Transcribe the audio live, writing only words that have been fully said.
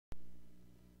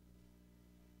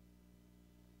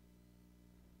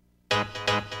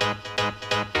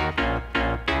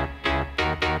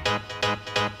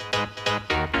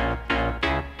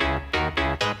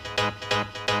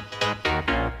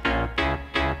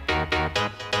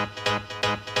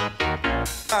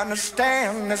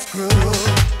understand this groove.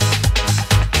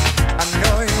 I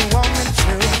know you want me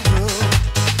to groove.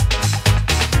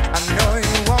 I know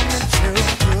you want me to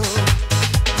groove.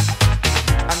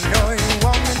 I know you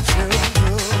want me to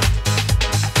groove.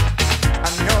 I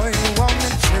know you want me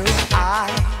to.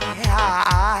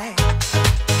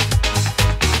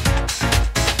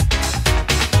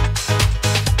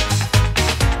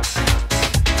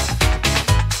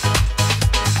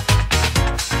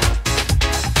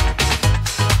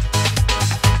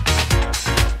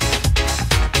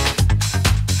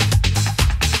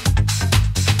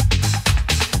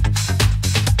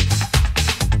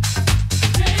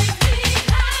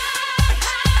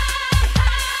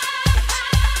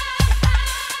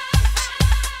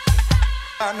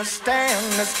 Understand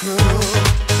this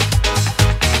groove.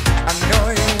 I know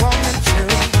you want me to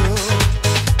groove.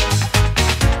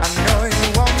 I know you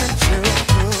want me to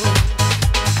groove.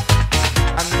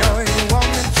 I know you want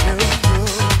me to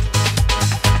groove.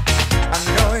 I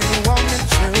know you want me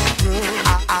to groove.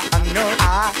 I know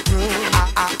I groove.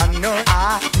 I know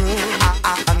I groove.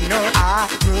 I know I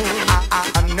groove. I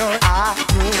know I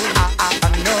groove. I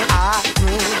know I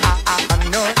groove. I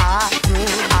know I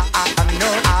groove. I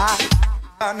know I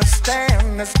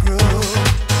understand this groove.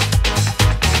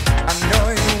 I know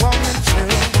you want me to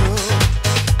groove.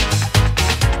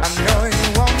 I know you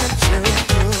want me to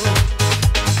groove.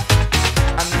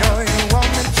 I know you want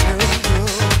me to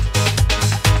groove.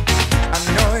 I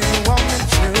know you want me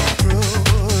to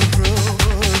groove, groove,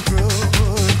 groove,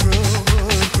 groove, groove,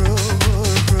 groove,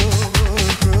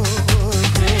 groove, groove.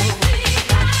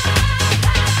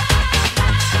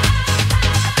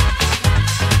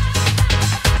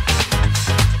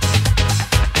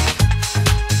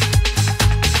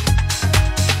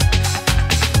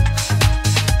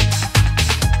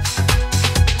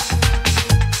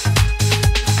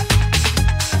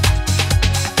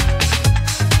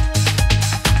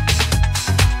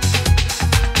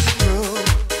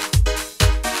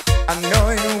 I know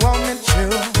you want me to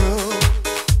groove.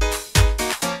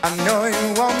 I know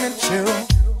you want me to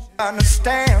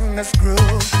understand this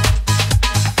groove.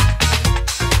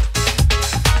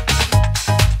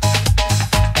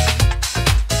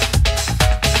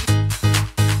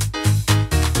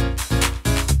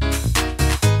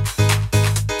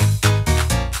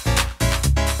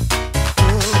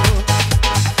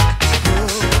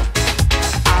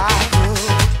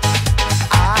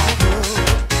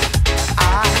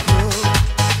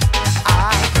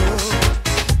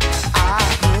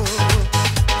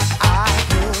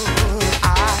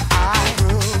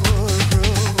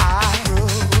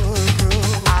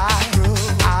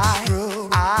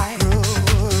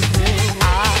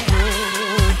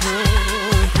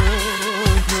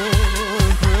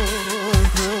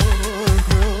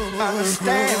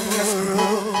 Understand this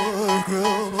groove,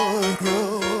 groove,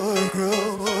 groove,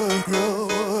 groove,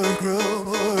 groove,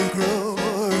 groove,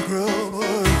 groove,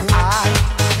 groove. I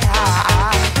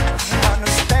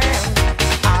understand.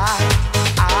 I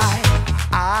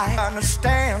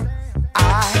understand. I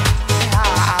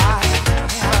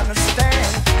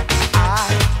understand. I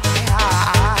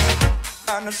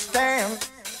understand.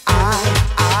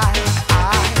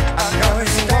 I know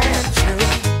you want me to.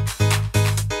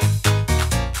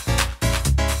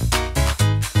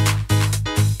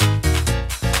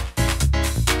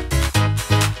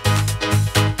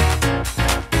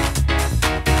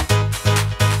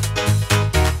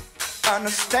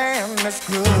 Understand this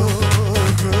groove,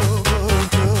 groove, groove,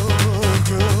 groove, groove,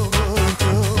 groove, groove.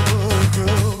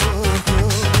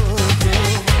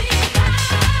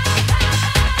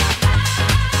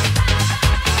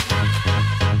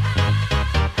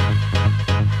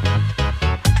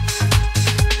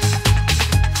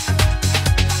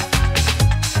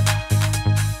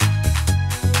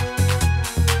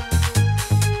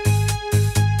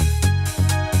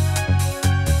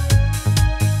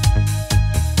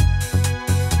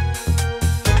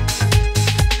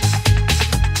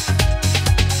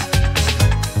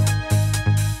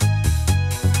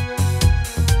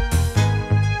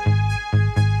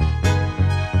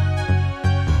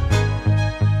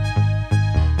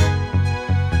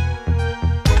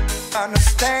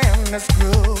 Understand this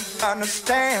groove,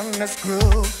 understand this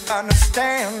groove,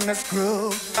 understand this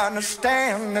groove,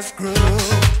 understand this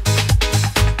groove.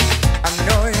 I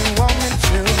know you want me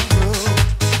to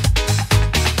groove.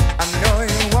 I know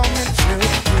you want me to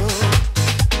groove.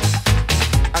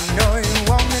 I know you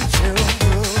want me to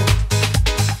groove.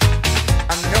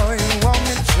 I know you want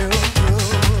me to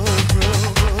groove,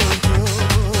 groove,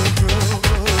 groove, groove, groove,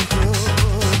 groove,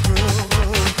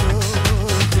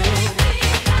 groove, groove.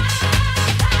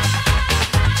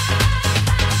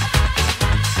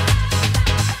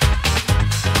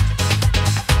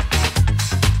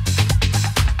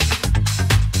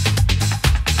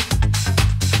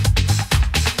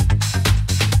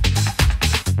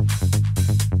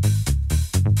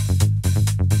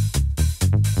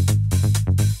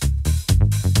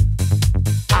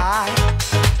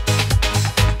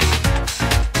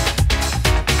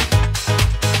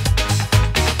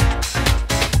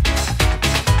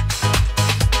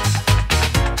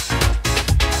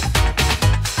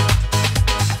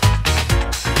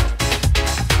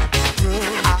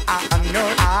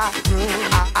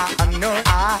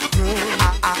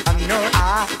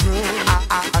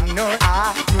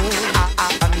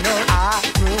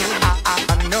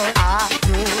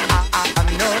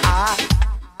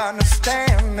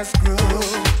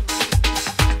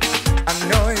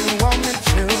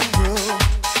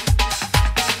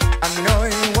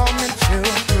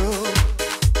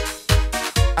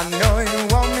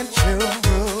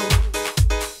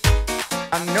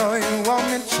 I know you want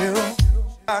me to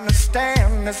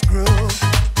understand this groove.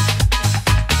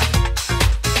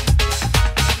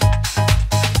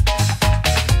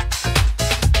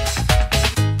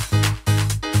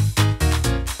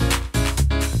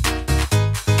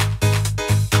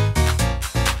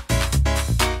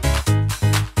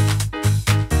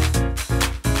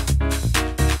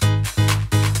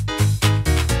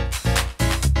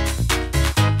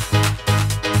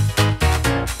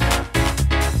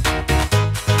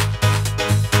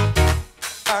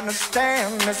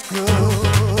 Understand this groove,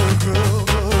 groove,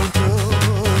 groove, groove,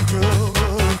 groove,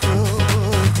 groove,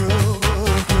 groove,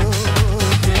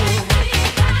 groove.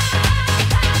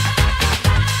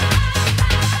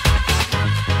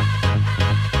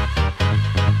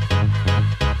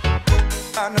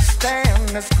 Understand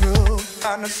this groove,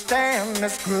 understand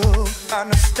this groove,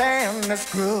 understand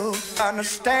this groove,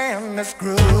 understand this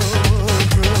groove,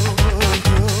 groove, groove,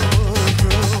 groove,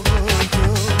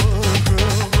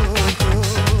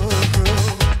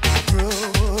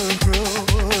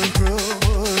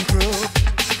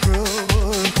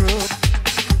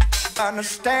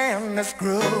 understand this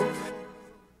groove.